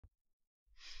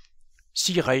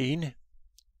Sirene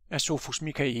af Sophus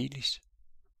Michaëlis.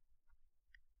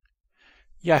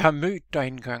 Jeg har mødt dig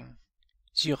engang,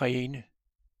 sirene,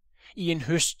 i en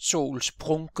høstsols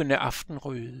prunkende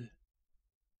aftenrøde.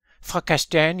 Fra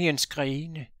kastaniens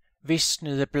grene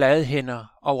visnede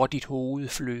bladhænder over dit hoved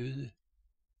fløde.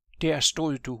 Der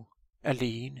stod du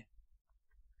alene.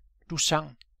 Du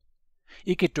sang,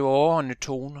 ikke dårende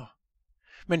toner,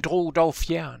 men drog dog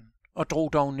fjern og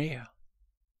drog dog nær.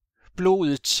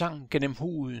 Blodet sang gennem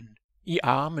huden i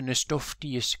armenes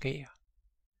duftige skær,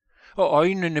 og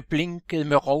øjnene blinkede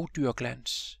med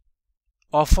rovdyrglans.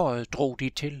 Offeret drog de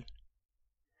til.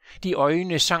 De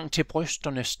øjne sang til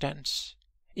brysternes dans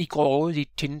i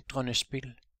grådigt tindrende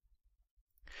spil.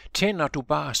 Tænder du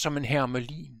bar som en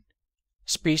hermelin,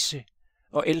 spidse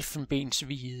og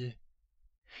elfenbenshvide,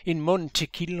 en mund til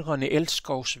kildrende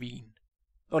elskovsvin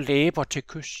og læber til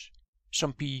kys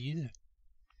som bide.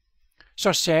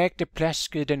 Så sagte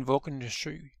plaskede den vuggende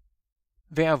sø,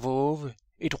 hver våve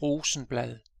et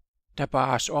rosenblad, der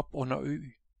bares op under ø.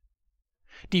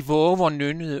 De våver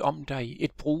nynnede om dig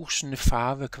et brusende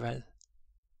farvekvad.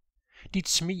 Dit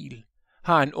smil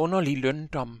har en underlig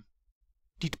løndom,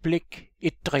 dit blik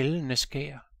et drillende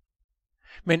skær.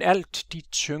 Men alt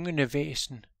dit syngende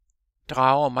væsen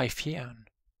drager mig fjern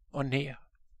og nær.